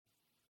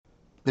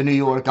The New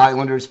York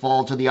Islanders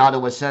fall to the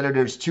Ottawa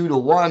Senators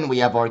 2-1. We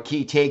have our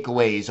key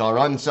takeaways, our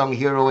unsung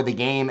hero of the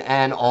game,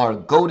 and our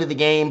go to the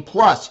game.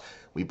 Plus,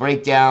 we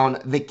break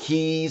down the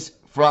keys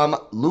from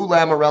Lou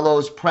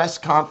Lamoriello's press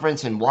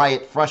conference and why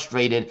it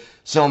frustrated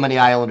so many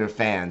Islander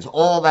fans.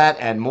 All that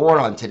and more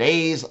on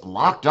today's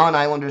Locked On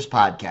Islanders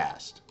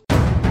podcast.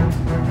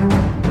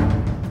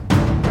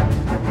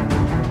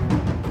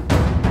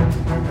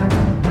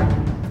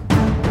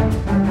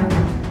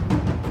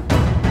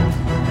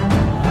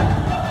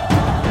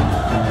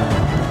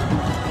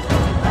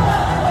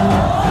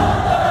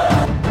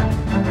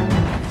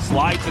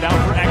 Slides it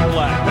out for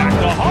Ekblad. Back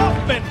to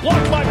Hoffman.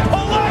 Blocked by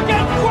Polak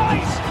and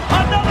Price.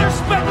 Another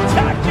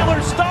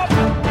spectacular stop.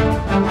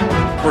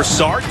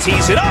 Broussard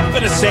tees it up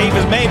and a save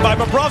is made by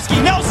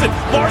Bobrovsky. Nelson.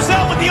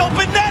 Barzal with the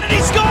open net and he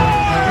scores!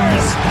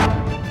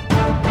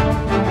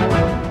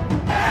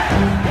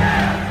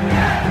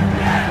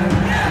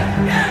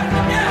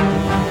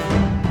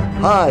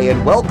 Hi,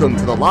 and welcome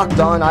to the Locked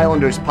On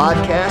Islanders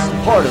podcast,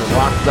 part of the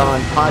Locked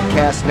On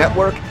Podcast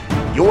Network,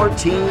 your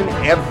team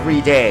every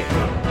day.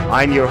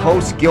 I'm your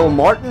host, Gil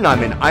Martin.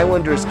 I'm an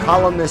Islanders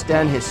columnist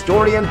and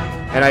historian,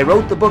 and I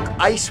wrote the book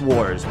Ice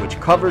Wars, which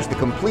covers the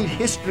complete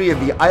history of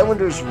the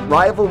Islanders'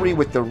 rivalry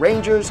with the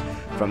Rangers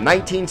from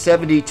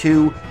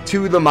 1972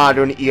 to the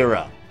modern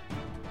era.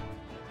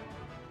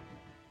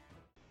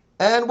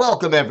 And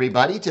welcome,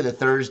 everybody, to the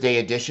Thursday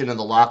edition of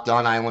the Locked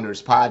On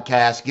Islanders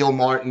podcast. Gil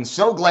Martin,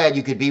 so glad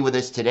you could be with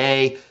us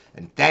today,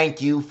 and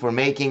thank you for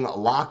making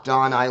Locked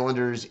On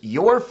Islanders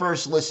your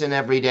first listen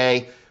every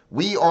day.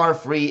 We are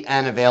free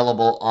and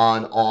available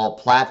on all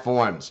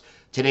platforms.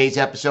 Today's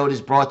episode is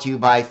brought to you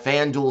by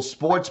FanDuel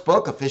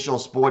Sportsbook, official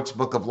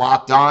sportsbook of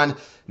Locked On.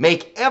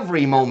 Make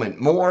every moment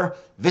more.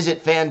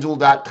 Visit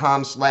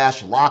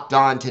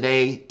FanDuel.com/LockedOn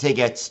today to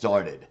get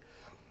started.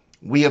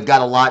 We have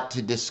got a lot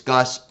to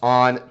discuss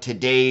on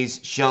today's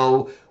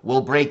show.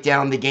 We'll break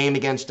down the game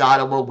against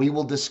Ottawa. We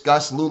will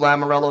discuss Lou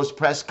Lamoriello's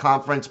press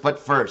conference. But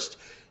first,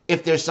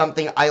 if there's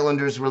something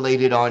Islanders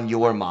related on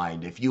your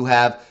mind, if you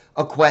have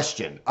a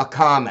question, a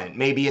comment,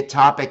 maybe a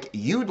topic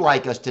you'd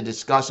like us to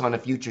discuss on a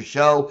future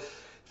show,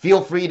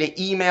 feel free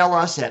to email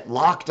us at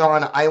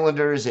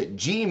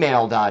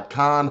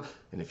lockedonislanders@gmail.com.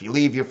 And if you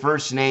leave your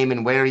first name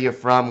and where you're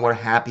from, we're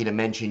happy to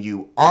mention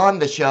you on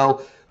the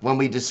show when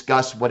we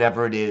discuss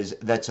whatever it is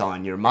that's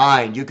on your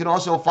mind. You can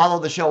also follow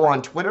the show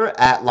on Twitter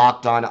at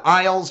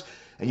LockedOnIsles,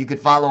 and you can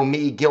follow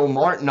me, Gil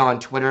Martin, on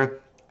Twitter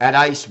at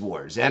Ice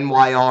Wars,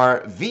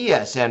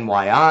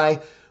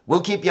 NYRVSNYI. We'll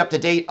keep you up to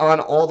date on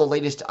all the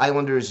latest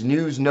Islanders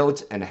news,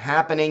 notes, and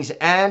happenings,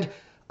 and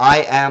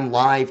I am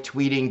live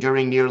tweeting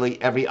during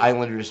nearly every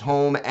Islanders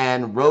home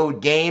and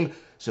road game,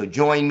 so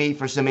join me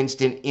for some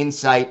instant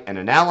insight and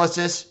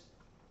analysis.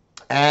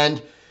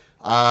 And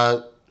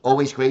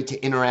always great to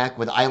interact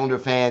with Islander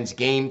fans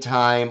game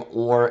time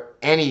or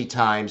any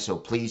time, so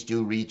please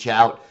do reach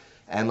out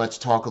and let's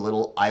talk a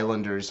little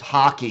Islanders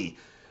hockey.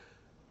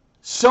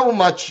 So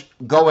much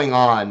going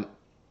on.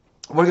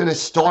 We're going to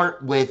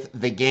start with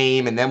the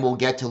game, and then we'll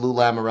get to Lou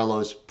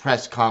Lamoriello's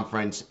press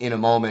conference in a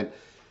moment.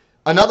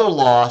 Another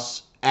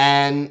loss,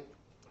 and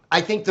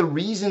I think the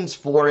reasons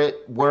for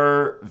it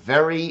were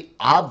very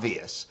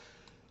obvious.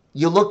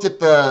 You looked at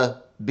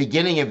the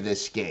beginning of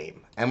this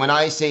game, and when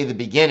I say the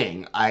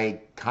beginning,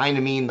 I kind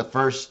of mean the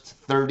first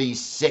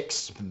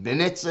 36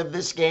 minutes of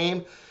this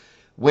game,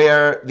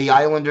 where the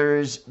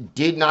Islanders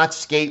did not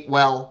skate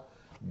well,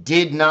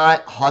 did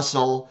not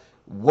hustle,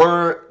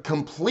 were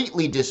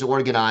completely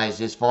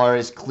disorganized as far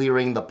as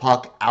clearing the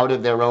puck out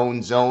of their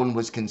own zone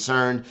was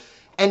concerned,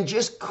 and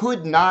just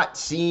could not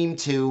seem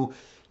to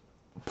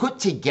put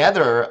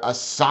together a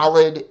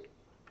solid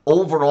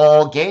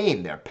overall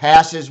game. Their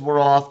passes were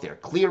off, their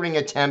clearing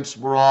attempts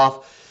were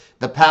off,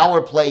 the power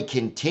play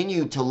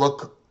continued to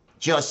look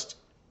just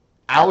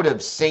out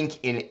of sync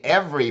in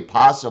every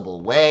possible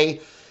way,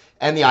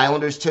 and the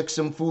Islanders took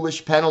some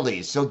foolish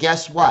penalties. So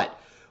guess what?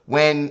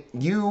 When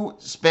you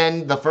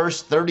spend the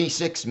first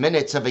 36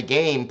 minutes of a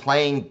game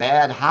playing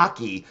bad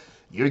hockey,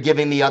 you're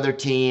giving the other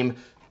team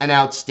an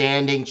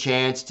outstanding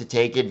chance to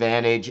take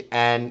advantage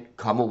and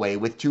come away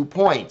with 2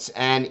 points.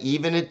 And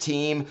even a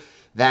team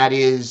that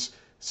is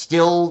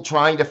still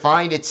trying to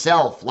find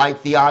itself,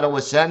 like the Ottawa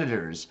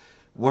Senators,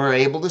 were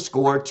able to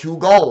score 2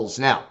 goals.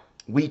 Now,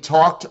 we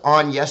talked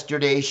on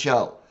yesterday's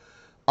show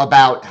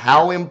about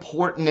how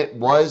important it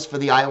was for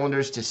the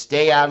Islanders to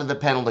stay out of the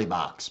penalty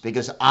box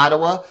because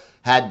Ottawa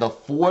had the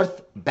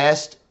 4th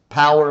best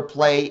power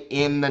play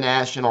in the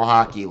National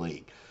Hockey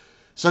League.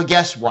 So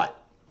guess what?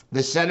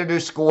 The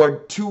Senators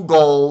scored 2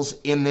 goals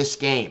in this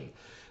game.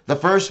 The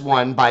first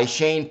one by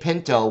Shane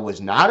Pinto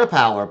was not a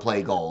power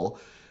play goal,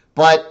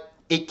 but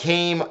it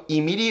came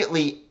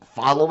immediately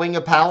following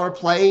a power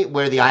play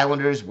where the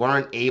Islanders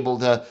weren't able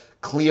to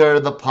clear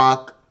the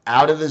puck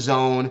out of the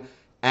zone,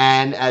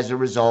 and as a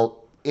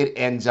result, it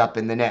ends up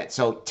in the net.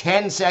 So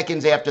 10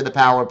 seconds after the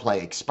power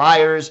play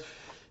expires,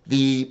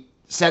 the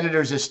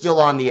Senators are still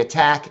on the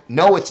attack.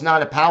 No, it's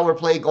not a power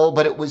play goal,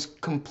 but it was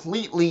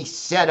completely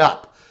set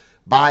up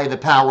by the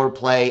power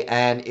play,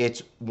 and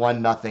it's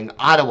 1-0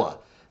 Ottawa.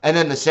 And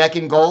then the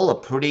second goal, a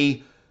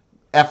pretty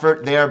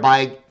effort there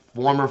by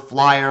former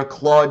Flyer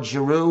Claude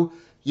Giroux.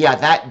 Yeah,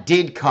 that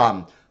did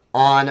come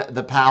on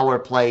the power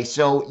play.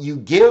 So you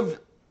give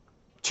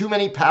too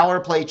many power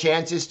play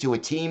chances to a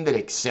team that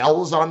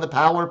excels on the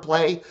power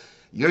play,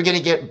 you're going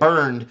to get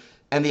burned.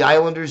 And the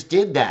Islanders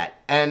did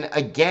that. And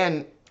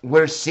again,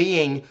 we're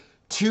seeing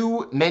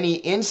too many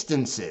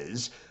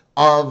instances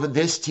of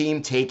this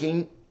team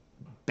taking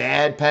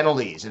bad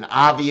penalties. An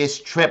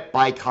obvious trip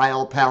by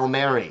Kyle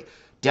Palmieri,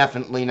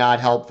 definitely not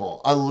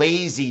helpful. A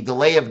lazy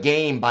delay of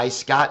game by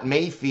Scott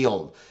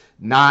Mayfield,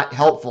 not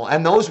helpful.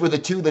 And those were the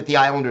two that the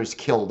Islanders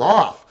killed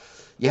off.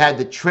 You had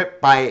the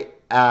trip by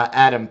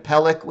Adam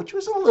Pelech, which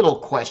was a little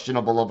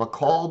questionable of a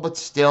call, but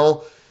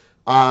still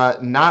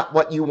not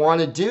what you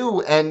want to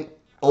do. And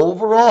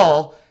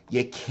overall,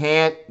 you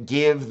can't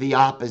give the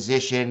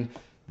opposition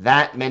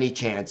that many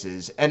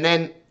chances. And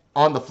then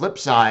on the flip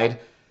side,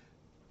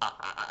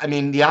 I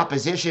mean, the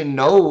opposition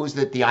knows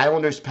that the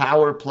Islanders'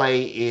 power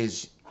play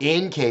is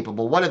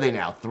incapable. What are they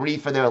now? 3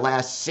 for their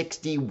last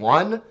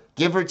 61,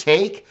 give or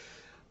take?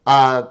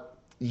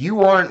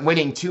 You aren't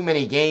winning too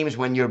many games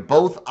when you're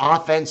both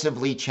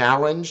offensively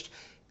challenged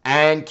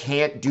and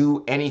can't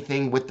do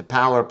anything with the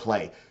power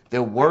play.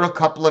 There were a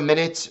couple of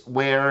minutes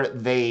where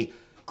they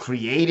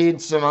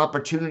created some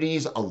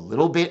opportunities a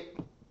little bit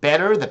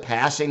better. The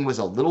passing was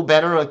a little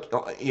better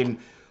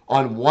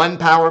on one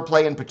power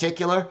play in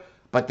particular,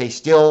 but they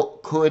still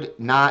could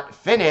not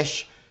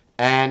finish.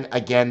 And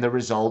again, the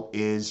result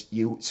is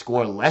you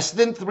score less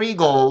than 3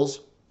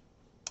 goals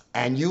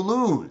and you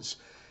lose.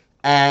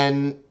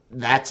 And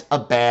that's a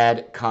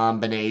bad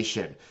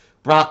combination.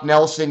 Brock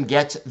Nelson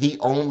gets the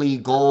only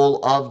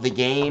goal of the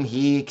game.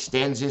 He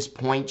extends his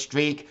point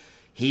streak.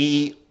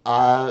 He,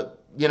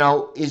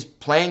 is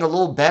playing a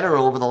little better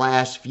over the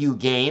last few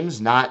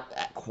games. Not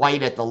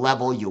quite at the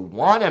level you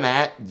want him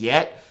at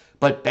yet,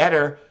 but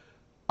better.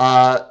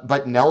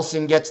 But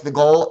Nelson gets the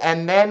goal.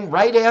 And then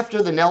right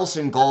after the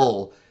Nelson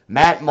goal,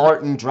 Matt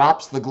Martin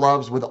drops the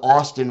gloves with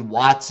Austin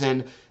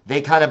Watson.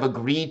 They kind of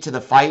agreed to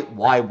the fight.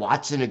 Why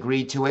Watson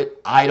agreed to it,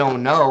 I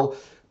don't know.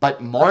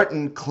 But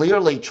Martin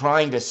clearly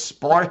trying to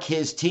spark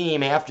his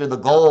team after the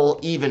goal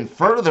even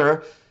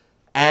further.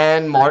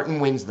 And Martin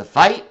wins the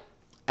fight.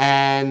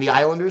 And the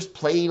Islanders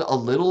played a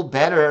little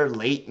better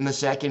late in the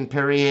second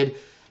period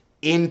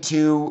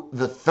into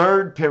the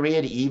third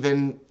period.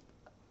 Even,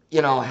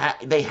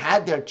 they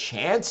had their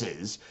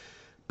chances,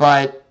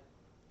 but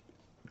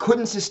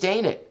couldn't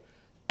sustain it.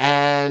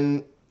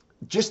 And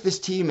just this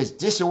team is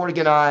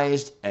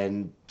disorganized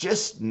and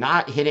just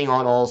not hitting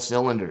on all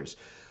cylinders.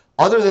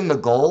 Other than the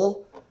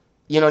goal,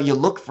 you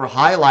look for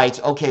highlights.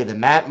 Okay, the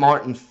Matt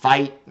Martin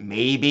fight,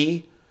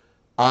 maybe.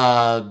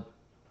 And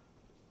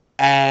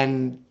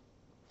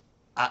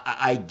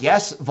I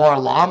guess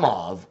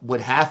Varlamov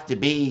would have to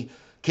be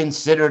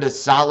considered a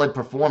solid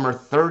performer.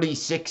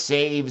 36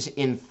 saves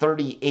in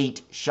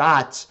 38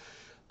 shots.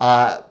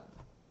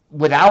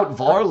 Without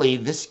Varley,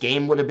 this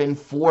game would have been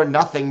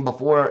 4-0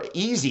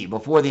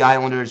 before the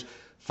Islanders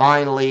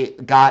finally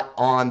got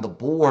on the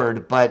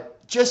board.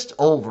 But just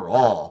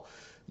overall,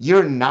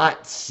 you're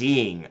not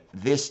seeing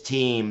this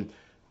team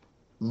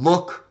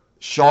look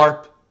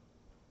sharp,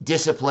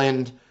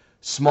 disciplined,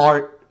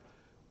 smart,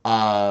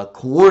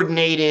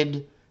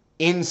 coordinated,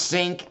 in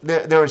sync.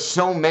 There are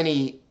so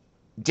many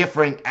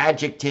different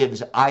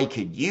adjectives I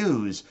could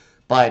use,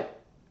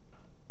 but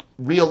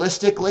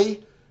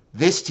realistically,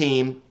 this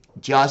team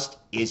just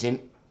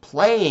isn't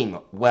playing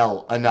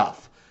well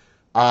enough.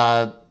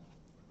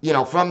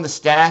 From the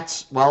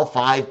stats,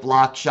 5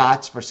 block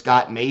shots for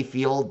Scott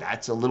Mayfield.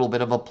 That's a little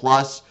bit of a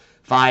plus.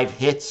 5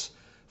 hits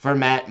for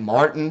Matt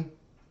Martin.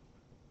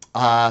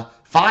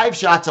 5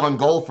 shots on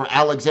goal for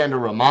Alexander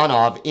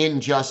Romanov in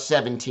just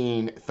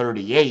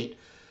 17:38.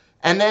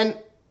 And then,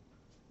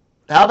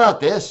 how about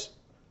this?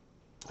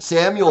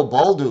 Samuel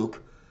Bolduc,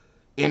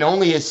 in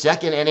only his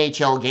second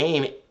NHL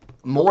game,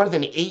 more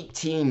than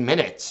 18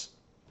 minutes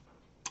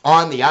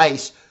on the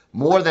ice,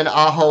 more than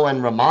Aho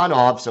and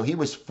Romanov, so he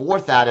was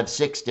 4th out of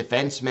 6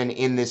 defensemen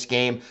in this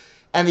game.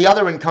 And the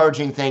other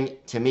encouraging thing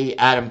to me,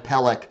 Adam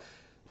Pelech,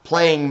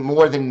 playing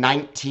more than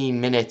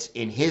 19 minutes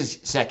in his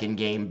second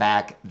game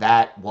back,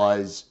 that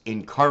was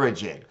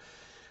encouraging.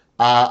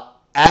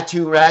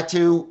 Aatu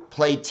Räty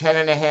played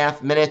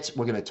 10.5 minutes.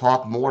 We're going to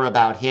talk more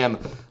about him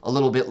a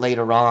little bit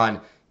later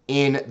on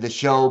in the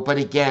show. But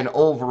again,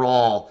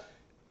 overall,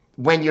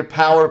 when your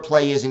power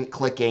play isn't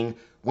clicking,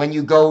 when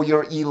you go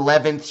your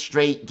 11th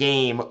straight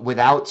game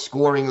without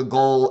scoring a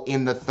goal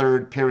in the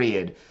third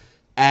period,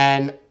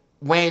 and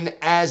when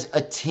as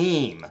a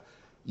team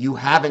you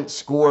haven't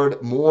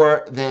scored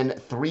more than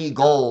 3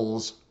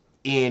 goals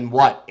in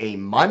a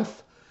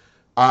month?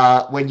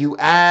 When you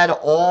add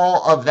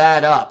all of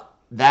that up,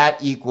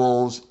 that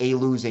equals a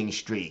losing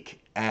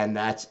streak. And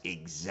that's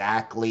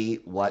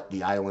exactly what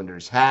the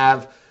Islanders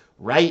have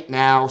right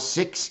now.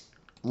 6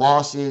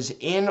 losses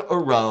in a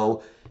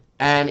row,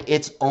 and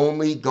it's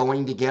only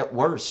going to get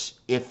worse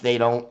if they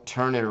don't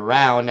turn it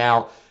around.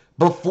 Now,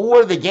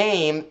 before the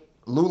game,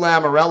 Lou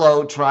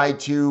Lamoriello tried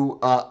to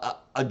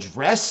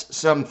address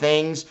some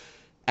things.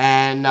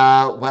 And,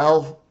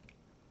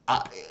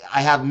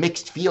 I have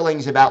mixed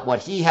feelings about what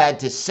he had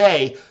to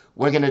say.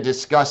 We're going to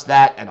discuss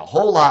that and a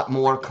whole lot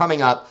more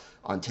coming up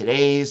on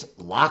today's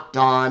Locked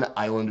On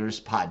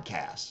Islanders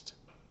podcast.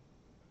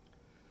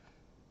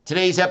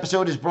 Today's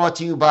episode is brought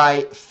to you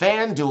by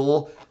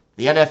FanDuel.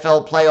 The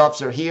NFL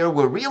playoffs are here.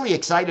 We're really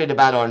excited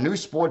about our new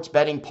sports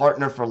betting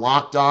partner for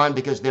Locked On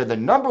because they're the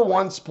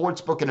 #1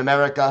 sportsbook in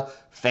America,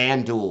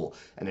 FanDuel.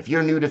 And if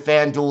you're new to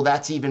FanDuel,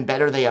 that's even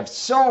better. They have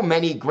so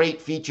many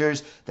great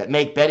features that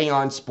make betting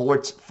on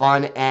sports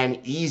fun and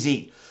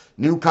easy.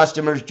 New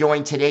customers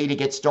join today to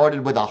get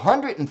started with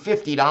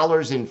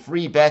 $150 in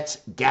free bets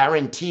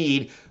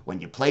guaranteed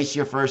when you place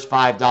your first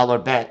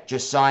 $5 bet.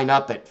 Just sign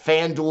up at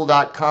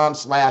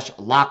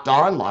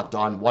FanDuel.com/LockedOn, locked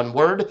on one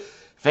word.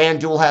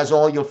 FanDuel has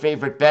all your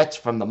favorite bets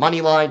from the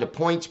money line to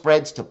point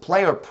spreads to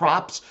player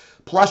props.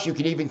 Plus, you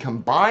can even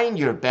combine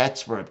your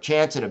bets for a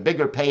chance at a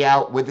bigger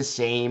payout with the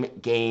same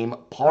game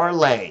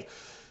parlay.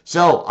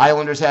 So,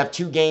 Islanders have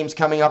 2 games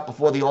coming up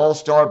before the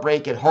All-Star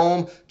break at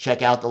home.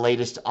 Check out the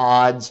latest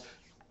odds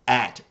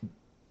at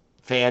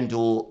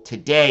FanDuel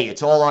today.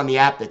 It's all on the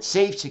app that's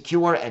safe,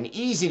 secure, and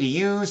easy to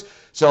use.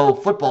 So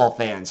football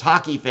fans,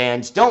 hockey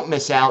fans, don't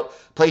miss out.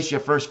 Place your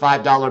first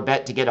 $5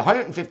 bet to get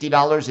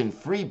 $150 in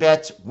free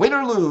bets, win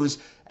or lose,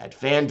 at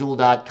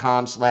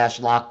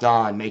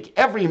FanDuel.com/LockedOn. Make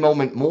every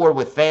moment more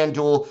with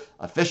FanDuel,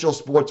 official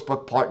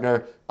sportsbook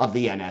partner of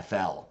the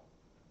NFL.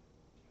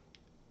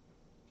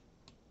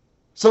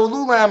 So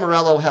Lou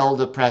Lamoriello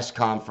held a press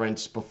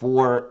conference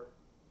before,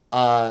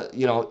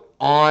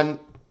 on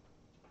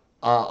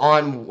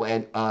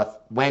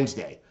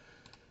Wednesday.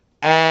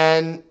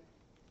 And,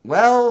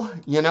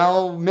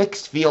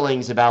 mixed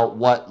feelings about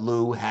what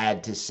Lou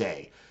had to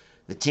say.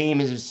 The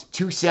team is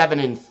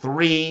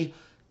 2-7-3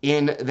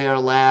 in their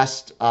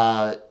last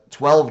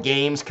 12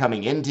 games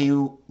coming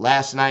into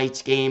last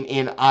night's game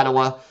in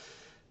Ottawa.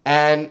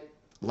 And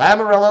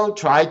Lamoriello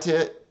tried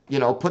to,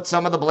 put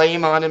some of the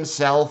blame on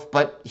himself,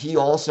 but he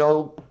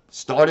also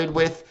started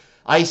with,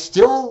 I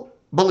still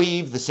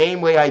believe the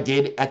same way I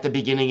did at the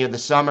beginning of the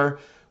summer.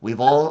 We've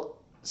all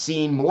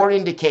seen more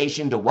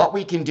indication to what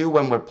we can do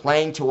when we're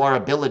playing to our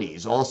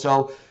abilities.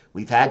 Also,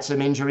 we've had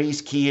some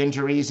injuries, key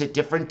injuries at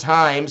different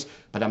times,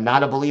 but I'm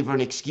not a believer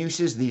in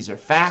excuses. These are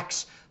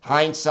facts.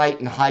 Hindsight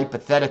and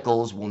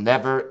hypotheticals will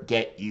never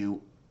get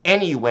you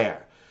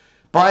anywhere.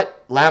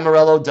 But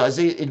Lamoriello does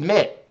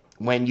admit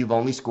when you've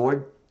only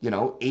scored,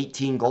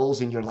 18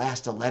 goals in your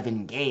last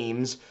 11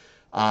 games,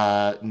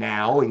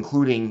 now,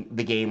 including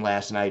the game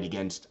last night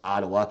against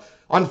Ottawa.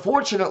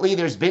 Unfortunately,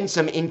 there's been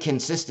some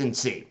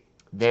inconsistency.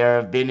 There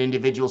have been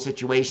individual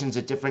situations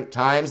at different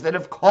times that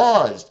have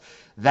caused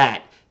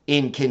that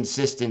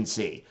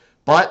inconsistency.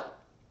 But,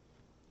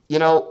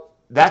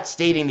 that's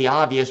stating the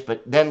obvious,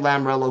 but then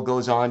Lamoriello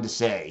goes on to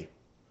say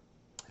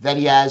that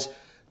he has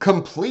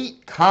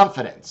complete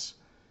confidence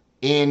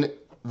in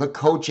the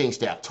coaching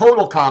staff.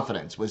 Total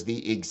confidence was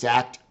the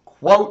exact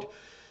quote.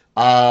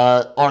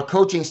 Our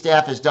coaching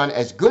staff has done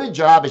as good a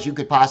job as you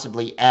could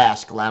possibly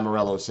ask,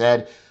 Lamoriello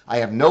said. I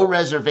have no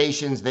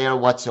reservations there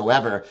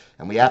whatsoever,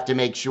 and we have to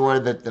make sure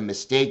that the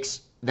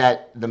mistakes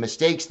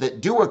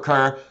that do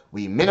occur,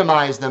 we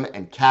minimize them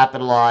and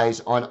capitalize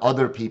on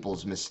other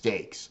people's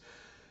mistakes.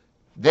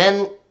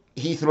 Then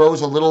he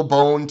throws a little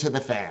bone to the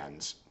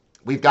fans.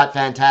 We've got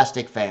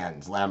fantastic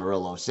fans,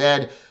 Lamoriello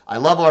said. I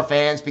love our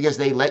fans because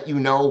they let you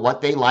know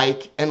what they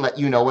like and let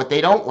you know what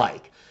they don't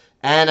like.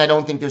 And I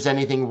don't think there's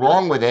anything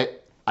wrong with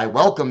it. I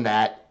welcome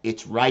that.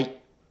 It's right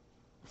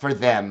for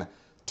them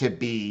to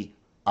be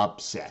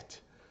upset.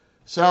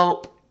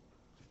 So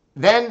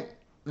then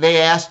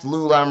they asked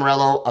Lou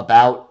Lamoriello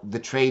about the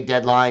trade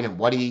deadline and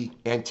what he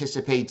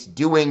anticipates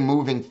doing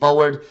moving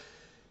forward.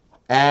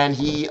 And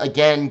he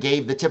again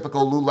gave the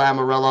typical Lou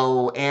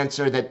Lamoriello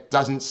answer that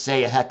doesn't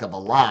say a heck of a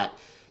lot.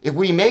 If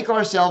we make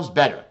ourselves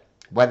better,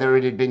 whether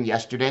it had been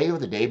yesterday or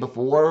the day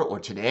before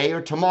or today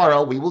or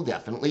tomorrow, we will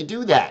definitely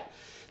do that.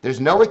 There's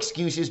no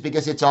excuses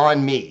because it's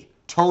on me,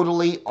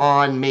 totally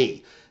on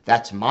me.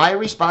 That's my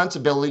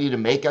responsibility to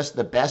make us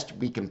the best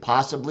we can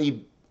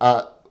possibly,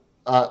 the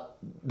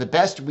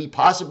best we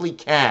possibly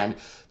can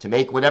to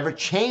make whatever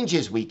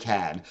changes we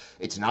can.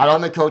 It's not on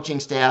the coaching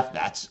staff.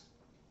 That's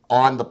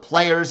on the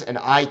players, and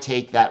I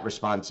take that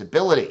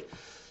responsibility.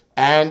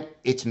 And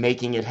it's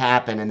making it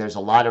happen, and there's a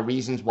lot of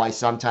reasons why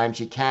sometimes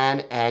you can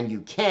and you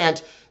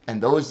can't,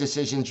 and those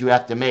decisions you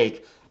have to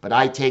make. But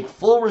I take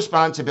full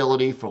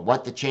responsibility for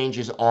what the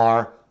changes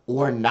are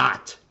or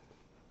not.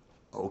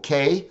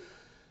 Okay?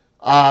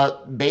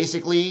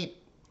 Basically,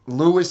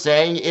 Lou is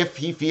saying if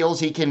he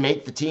feels he can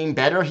make the team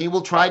better, he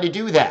will try to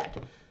do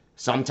that.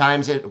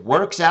 Sometimes it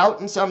works out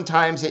and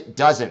sometimes it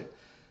doesn't.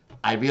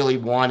 I really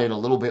wanted a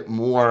little bit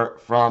more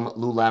from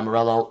Lou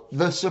Lamoriello.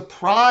 The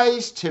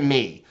surprise to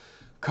me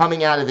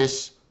coming out of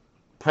this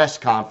press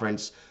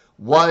conference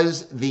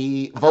was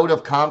the vote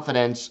of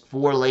confidence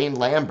for Lane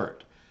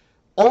Lambert.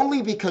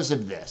 Only because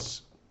of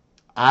this.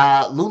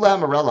 Lou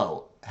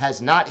Lamoriello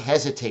has not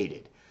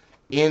hesitated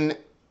in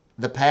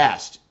the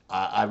past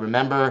I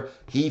remember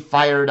he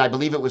fired, I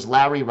believe it was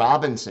Larry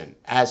Robinson,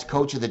 as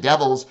coach of the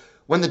Devils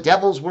when the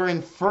Devils were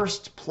in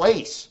first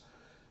place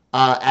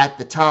at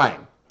the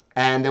time.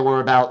 And there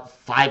were about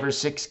 5 or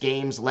 6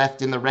 games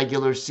left in the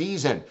regular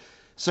season.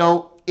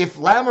 So if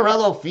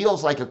Lamoriello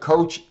feels like a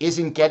coach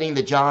isn't getting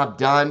the job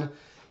done,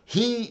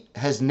 he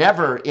has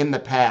never in the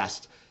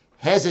past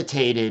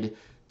hesitated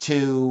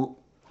to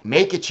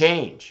make a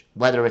change,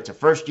 whether it's a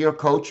first-year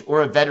coach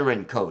or a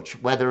veteran coach,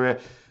 whether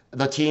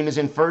the team is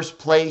in first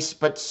place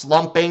but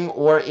slumping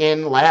or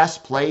in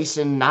last place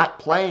and not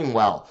playing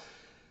well.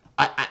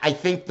 I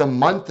think the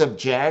month of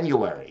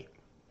January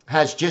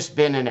has just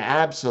been an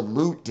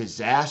absolute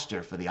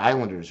disaster for the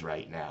Islanders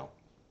right now.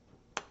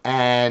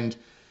 And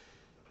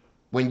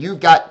when you've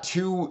got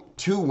two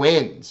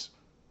wins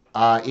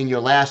in your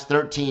last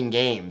 13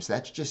 games,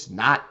 that's just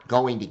not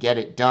going to get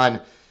it done.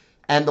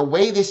 And the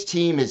way this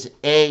team is,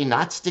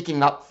 not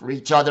sticking up for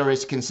each other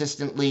as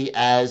consistently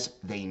as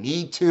they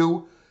need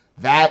to,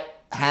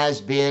 that has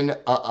been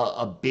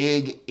a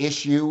big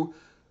issue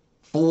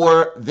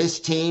for this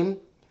team.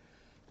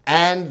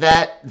 And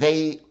that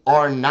they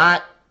are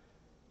not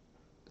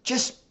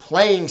just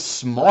playing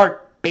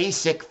smart,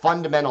 basic,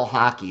 fundamental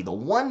hockey. The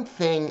one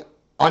thing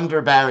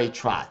under Barry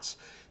Trotz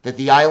that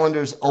the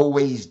Islanders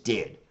always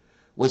did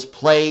was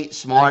play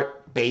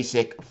smart,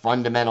 basic,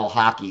 fundamental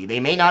hockey. They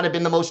may not have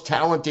been the most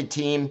talented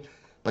team,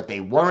 but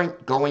they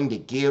weren't going to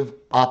give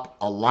up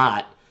a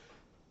lot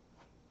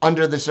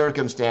under the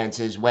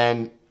circumstances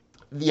when,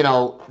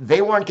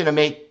 they weren't going to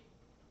make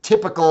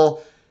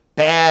typical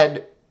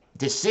bad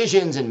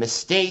decisions and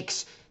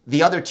mistakes.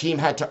 The other team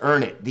had to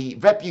earn it. The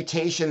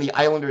reputation the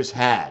Islanders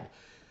had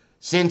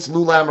since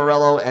Lou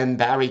Lamoriello and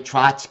Barry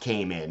Trotz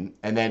came in,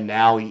 and then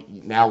now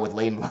with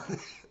Lane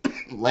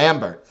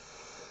Lambert,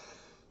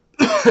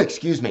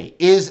 excuse me,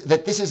 is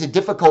that this is a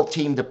difficult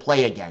team to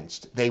play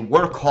against. They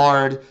work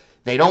hard,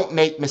 they don't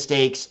make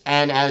mistakes,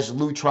 and as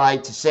Lou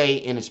tried to say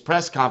in his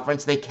press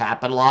conference, they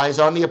capitalize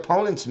on the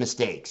opponent's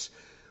mistakes.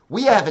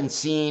 We haven't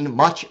seen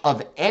much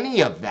of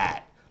any of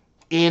that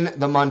in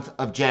the month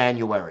of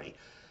January.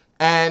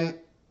 And,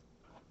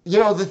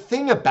 the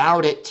thing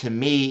about it to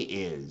me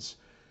is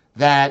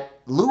that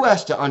Lou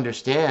has to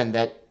understand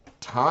that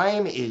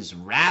time is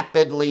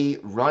rapidly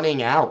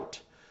running out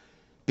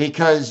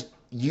because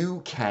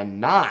you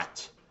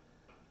cannot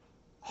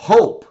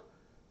hope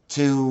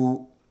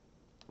to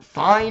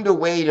find a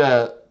way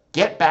to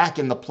get back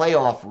in the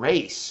playoff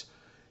race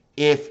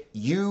if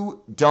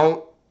you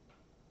don't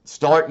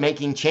start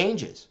making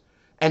changes.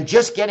 And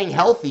just getting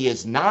healthy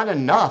is not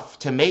enough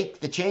to make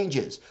the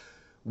changes.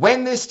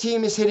 When this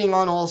team is hitting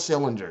on all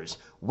cylinders,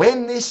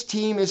 when this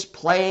team is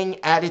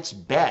playing at its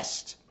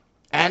best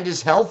and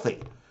is healthy,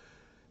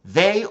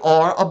 they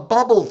are a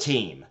bubble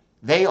team.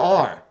 They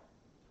are.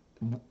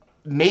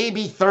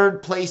 Maybe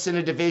third place in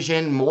a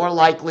division, more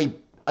likely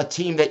a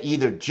team that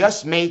either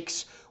just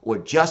makes or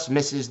just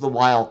misses the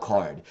wild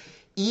card.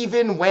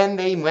 Even when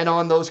they went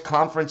on those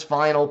conference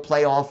final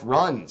playoff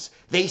runs,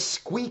 they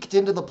squeaked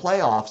into the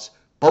playoffs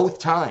both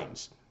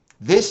times.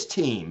 This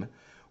team,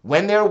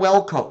 when they're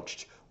well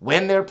coached,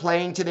 when they're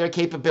playing to their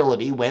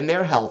capability, when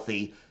they're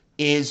healthy,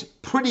 is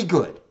pretty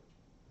good.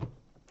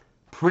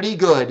 Pretty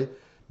good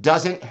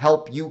doesn't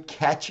help you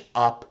catch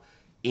up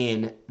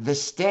in the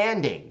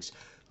standings.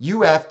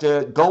 You have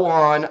to go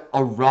on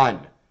a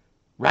run.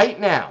 Right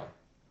now,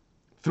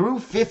 through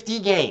 50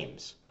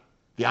 games,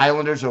 the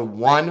Islanders are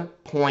 1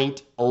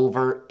 point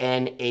over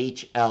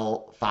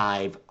NHL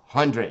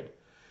 500.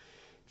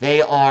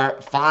 They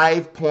are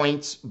 5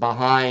 points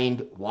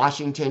behind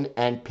Washington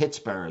and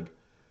Pittsburgh.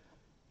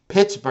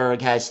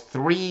 Pittsburgh has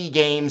 3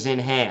 games in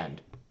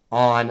hand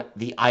on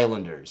the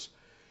Islanders.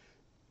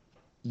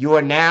 You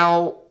are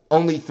now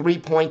only 3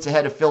 points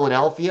ahead of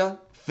Philadelphia.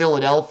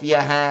 Philadelphia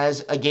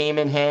has a game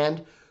in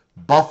hand.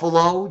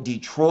 Buffalo,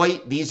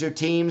 Detroit, these are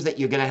teams that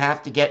you're going to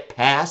have to get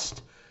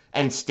past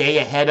and stay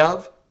ahead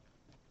of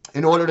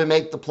in order to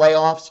make the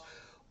playoffs.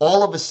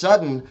 All of a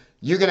sudden,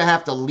 you're going to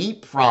have to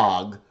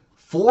leapfrog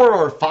 4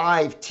 or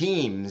 5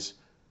 teams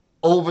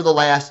over the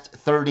last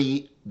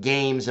 30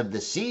 games of the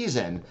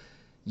season.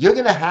 You're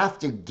going to have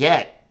to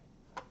get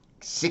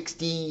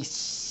 65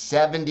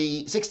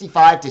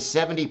 to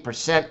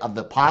 70% of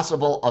the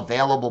possible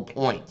available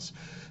points.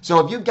 So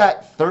if you've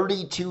got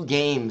 32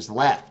 games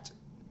left,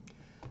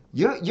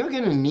 you're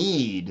going to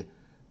need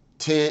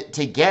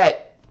to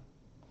get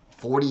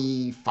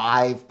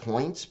 45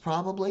 points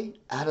probably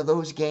out of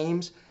those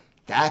games.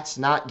 That's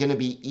not going to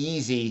be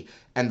easy.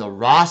 And the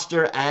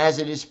roster as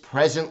it is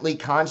presently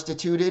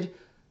constituted,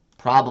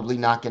 probably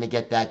not going to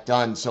get that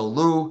done. So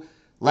Lou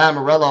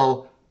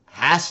Lamoriello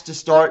has to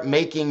start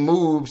making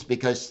moves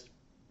because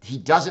he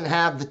doesn't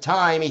have the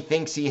time he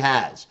thinks he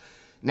has.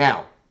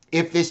 Now,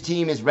 if this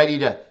team is ready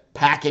to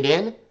pack it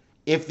in,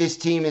 if this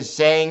team is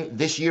saying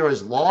this year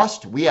is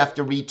lost, we have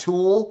to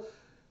retool,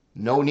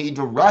 no need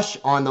to rush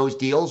on those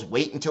deals.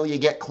 Wait until you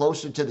get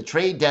closer to the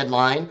trade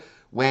deadline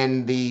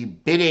when the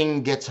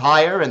bidding gets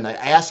higher and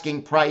the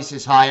asking price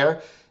is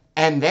higher,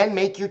 and then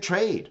make your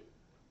trade.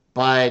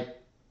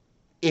 But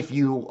if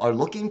you are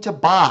looking to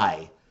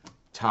buy,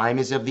 time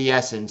is of the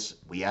essence.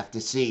 We have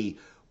to see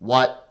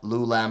what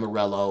Lou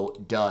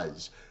Lamoriello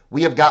does.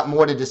 We have got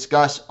more to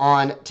discuss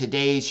on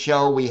today's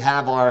show. We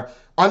have our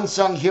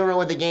unsung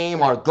hero of the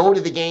game, our go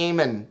to the game,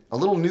 and a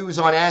little news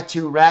on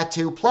Aatu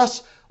Räty,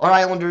 plus our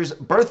Islanders'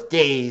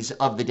 birthdays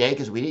of the day,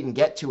 because we didn't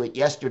get to it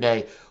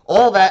yesterday.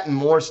 All that and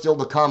more still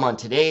to come on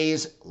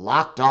today's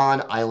Locked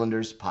On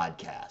Islanders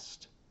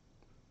podcast.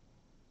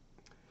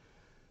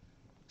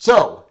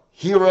 So,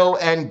 hero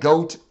and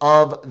GOAT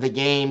of the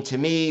game. To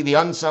me, the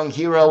unsung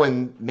hero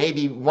and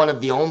maybe one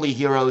of the only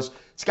heroes,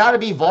 it's got to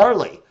be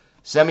Varley.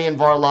 Semyon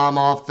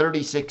Varlamov,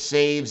 36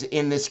 saves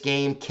in this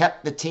game,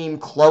 kept the team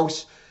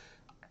close.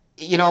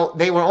 You know,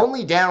 they were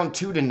only down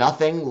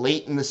 2-0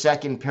 late in the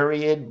second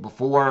period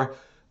before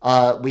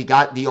we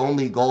got the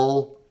only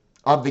goal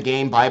of the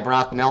game by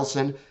Brock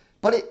Nelson.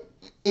 But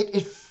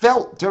it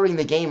felt during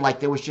the game like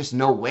there was just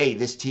no way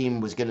this team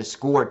was going to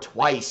score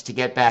twice to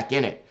get back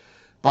in it.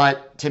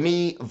 But to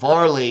me,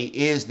 Varley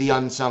is the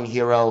unsung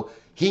hero.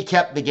 He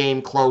kept the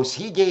game close.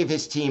 He gave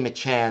his team a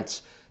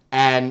chance,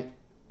 and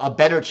a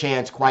better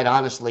chance, quite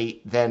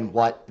honestly, than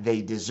what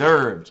they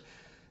deserved.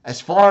 As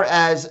far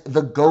as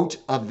the GOAT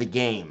of the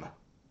game,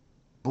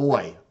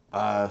 boy,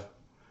 I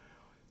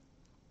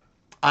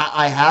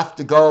have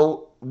to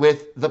go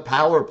with the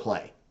power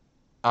play.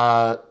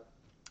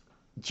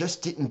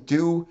 Just didn't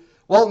do...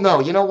 Well, no,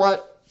 you know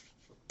what?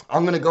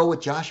 I'm going to go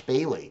with Josh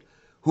Bailey,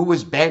 who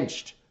was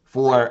benched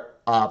for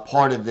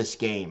part of this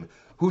game,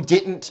 who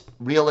didn't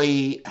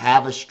really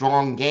have a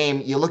strong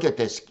game. You look at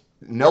this,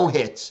 no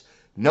hits,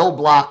 no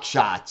block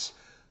shots.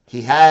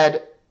 He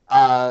had,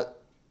 no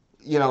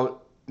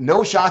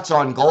shots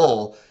on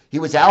goal. He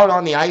was out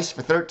on the ice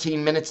for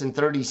 13 minutes and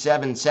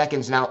 37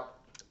 seconds. Now,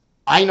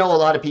 I know a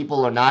lot of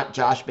people are not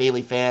Josh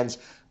Bailey fans.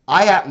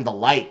 I happen to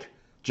like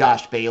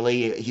Josh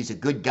Bailey. He's a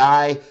good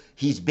guy.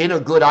 He's been a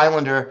good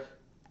Islander.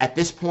 At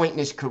this point in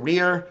his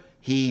career,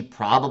 he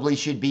probably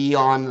should be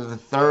on the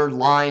third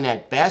line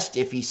at best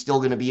if he's still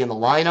going to be in the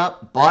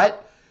lineup.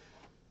 But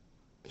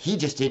he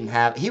just didn't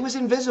have... He was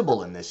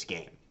invisible in this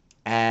game.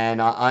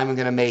 And I'm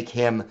going to make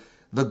him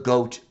the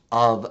GOAT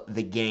of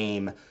the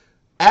game.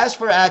 As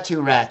for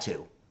Aatu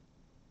Räty,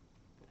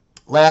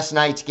 last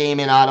night's game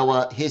in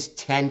Ottawa, his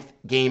 10th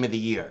game of the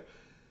year.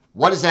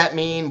 What does that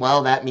mean?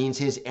 Well, that means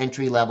his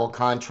entry-level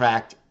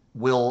contract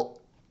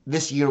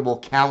this year will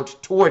count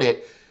toward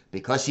it,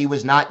 because he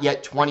was not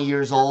yet 20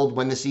 years old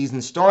when the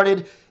season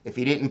started. If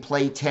he didn't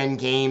play 10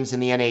 games in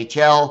the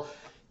NHL,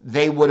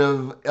 they would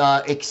have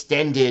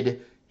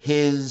extended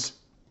his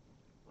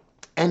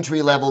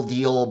entry-level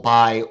deal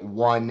by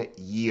 1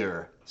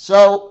 year.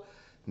 So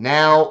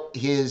now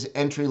his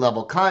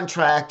entry-level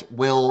contract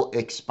will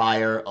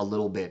expire a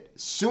little bit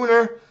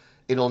sooner.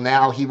 He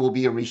will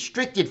be a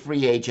restricted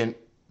free agent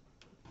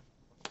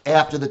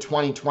after the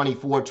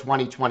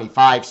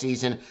 2024-2025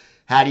 season.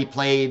 Had he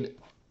played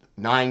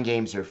 9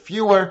 games or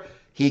fewer,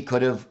 he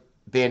could have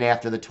been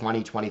after the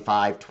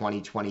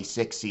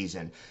 2025-2026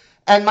 season.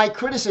 And my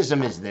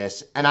criticism is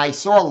this, and I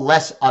saw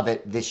less of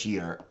it this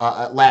year,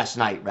 last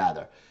night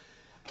rather.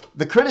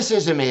 The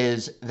criticism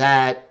is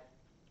that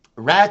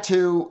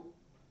Räty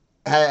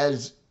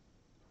has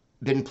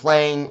been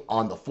playing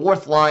on the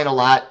fourth line a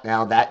lot.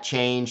 Now that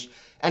changed,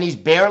 and he's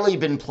barely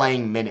been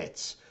playing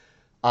minutes.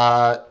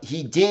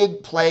 He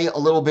did play a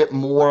little bit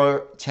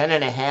more,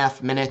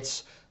 10.5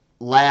 minutes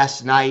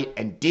last night,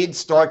 and did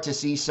start to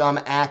see some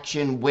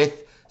action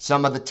with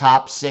some of the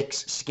top 6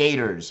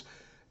 skaters.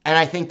 And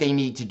I think they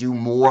need to do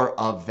more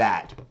of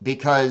that,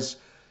 because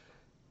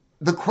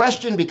the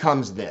question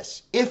becomes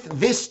this. If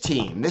this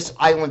team, this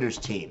Islanders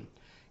team,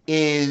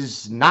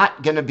 is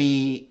not going to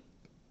be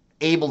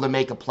able to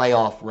make a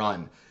playoff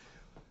run,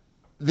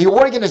 the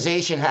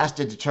organization has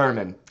to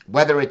determine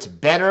whether it's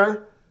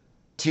better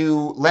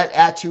to let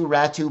Aatu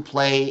Räty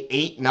play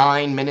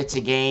 8-9 minutes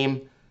a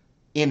game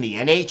in the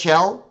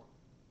NHL,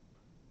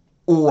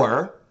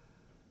 or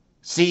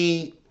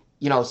see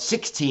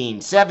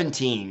 16,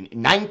 17,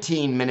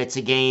 19 minutes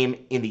a game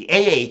in the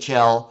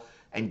AHL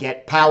and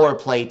get power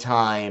play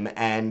time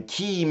and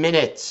key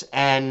minutes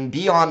and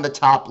be on the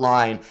top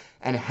line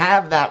and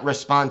have that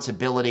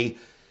responsibility.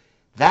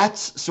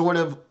 That's sort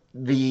of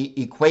the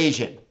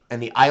equation,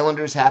 and the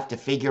Islanders have to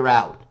figure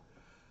out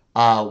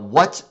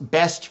what's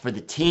best for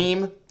the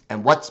team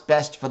and what's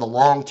best for the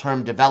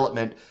long-term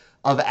development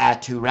of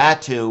Aatu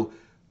Räty.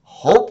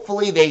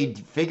 Hopefully they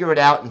figure it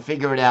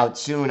out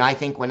soon. I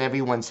think when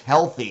everyone's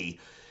healthy.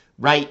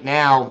 Right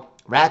now,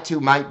 Räty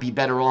might be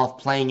better off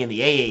playing in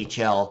the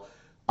AHL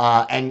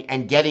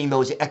and getting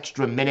those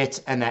extra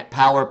minutes and that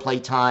power play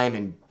time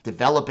and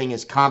developing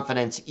his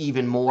confidence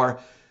even more.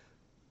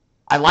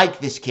 I like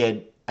this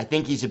kid. I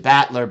think he's a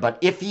battler, but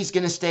if he's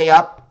going to stay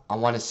up, I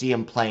want to see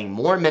him playing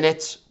more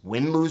minutes,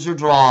 win, lose, or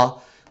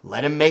draw.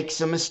 Let him make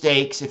some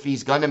mistakes if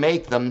he's going to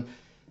make them.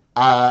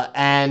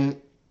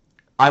 And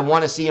I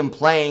want to see him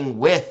playing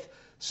with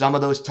some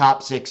of those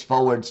top 6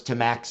 forwards to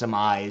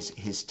maximize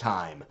his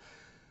time.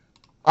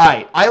 All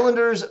right,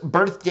 Islanders'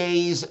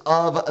 birthdays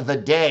of the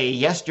day.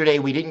 Yesterday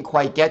we didn't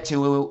quite get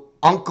to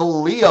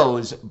Uncle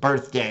Leo's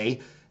birthday,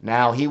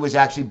 Now, he was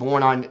actually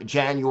born on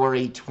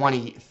January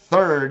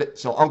 23rd,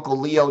 so Uncle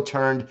Leo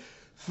turned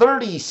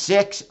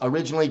 36,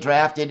 originally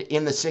drafted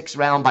in the 6th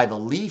round by the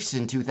Leafs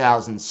in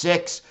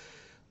 2006,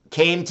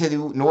 came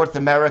to North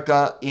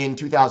America in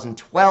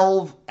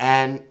 2012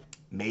 and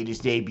made his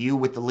debut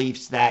with the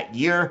Leafs that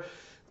year.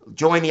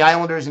 Joined the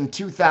Islanders in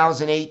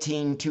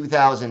 2018,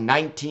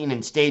 2019,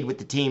 and stayed with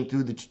the team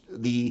through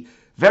the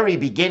very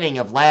beginning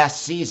of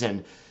last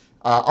season.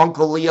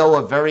 Uncle Leo,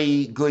 a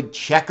very good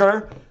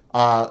checker,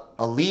 a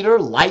leader,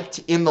 liked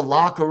in the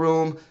locker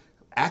room,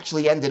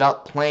 actually ended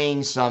up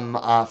playing some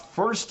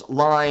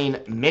first-line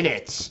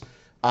minutes,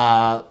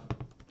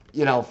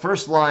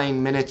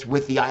 first-line minutes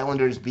with the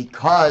Islanders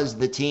because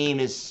the team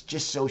is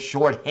just so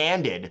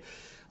short-handed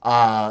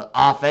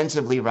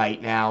offensively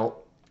right now.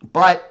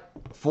 But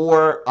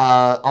for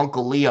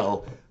Uncle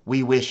Leo,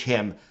 we wish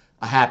him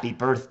a happy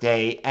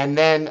birthday. And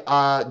then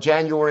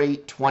January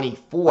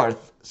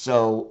 24th,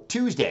 so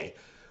Tuesday,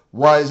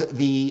 was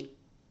the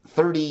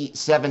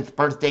 37th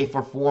birthday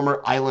for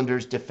former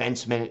Islanders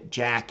defenseman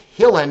Jack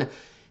Hillen.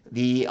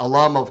 The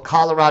alum of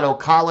Colorado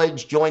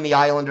College joined the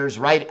Islanders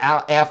right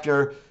out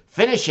after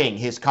finishing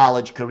his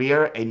college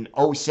career in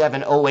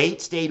 07-08,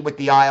 stayed with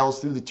the Isles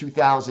through the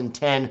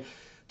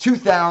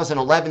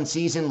 2010-2011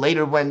 season,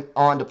 later went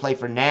on to play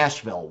for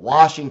Nashville,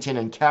 Washington,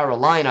 and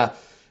Carolina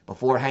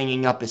before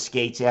hanging up his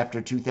skates after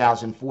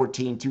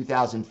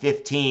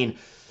 2014-2015.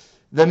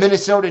 The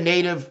Minnesota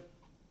native,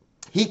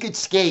 he could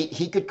skate,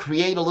 he could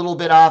create a little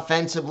bit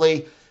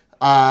offensively.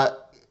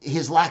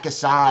 His lack of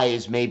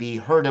size maybe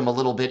hurt him a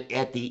little bit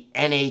at the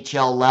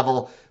NHL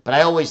level, but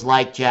I always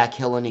liked Jack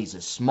Hillen. He's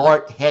a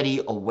smart,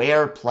 heady,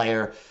 aware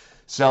player.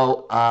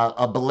 So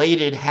a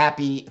belated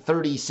happy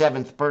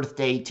 37th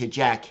birthday to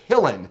Jack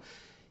Hillen.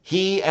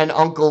 He and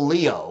Uncle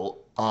Leo,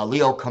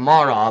 Leo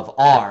Komarov,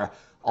 are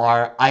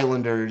our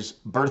Islanders'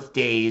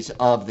 birthdays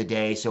of the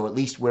day, so at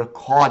least we're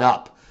caught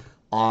up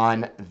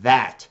on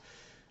that.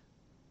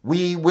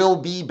 We will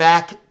be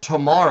back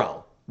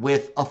tomorrow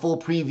with a full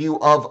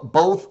preview of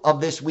both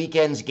of this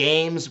weekend's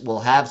games. We'll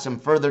have some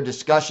further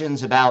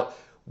discussions about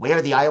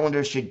where the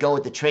Islanders should go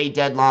at the trade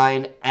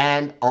deadline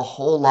and a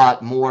whole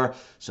lot more.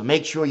 So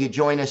make sure you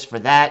join us for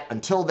that.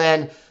 Until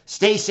then,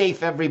 stay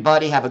safe,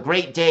 everybody. Have a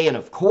great day. And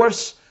of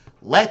course,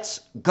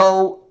 let's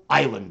go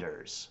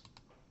Islanders.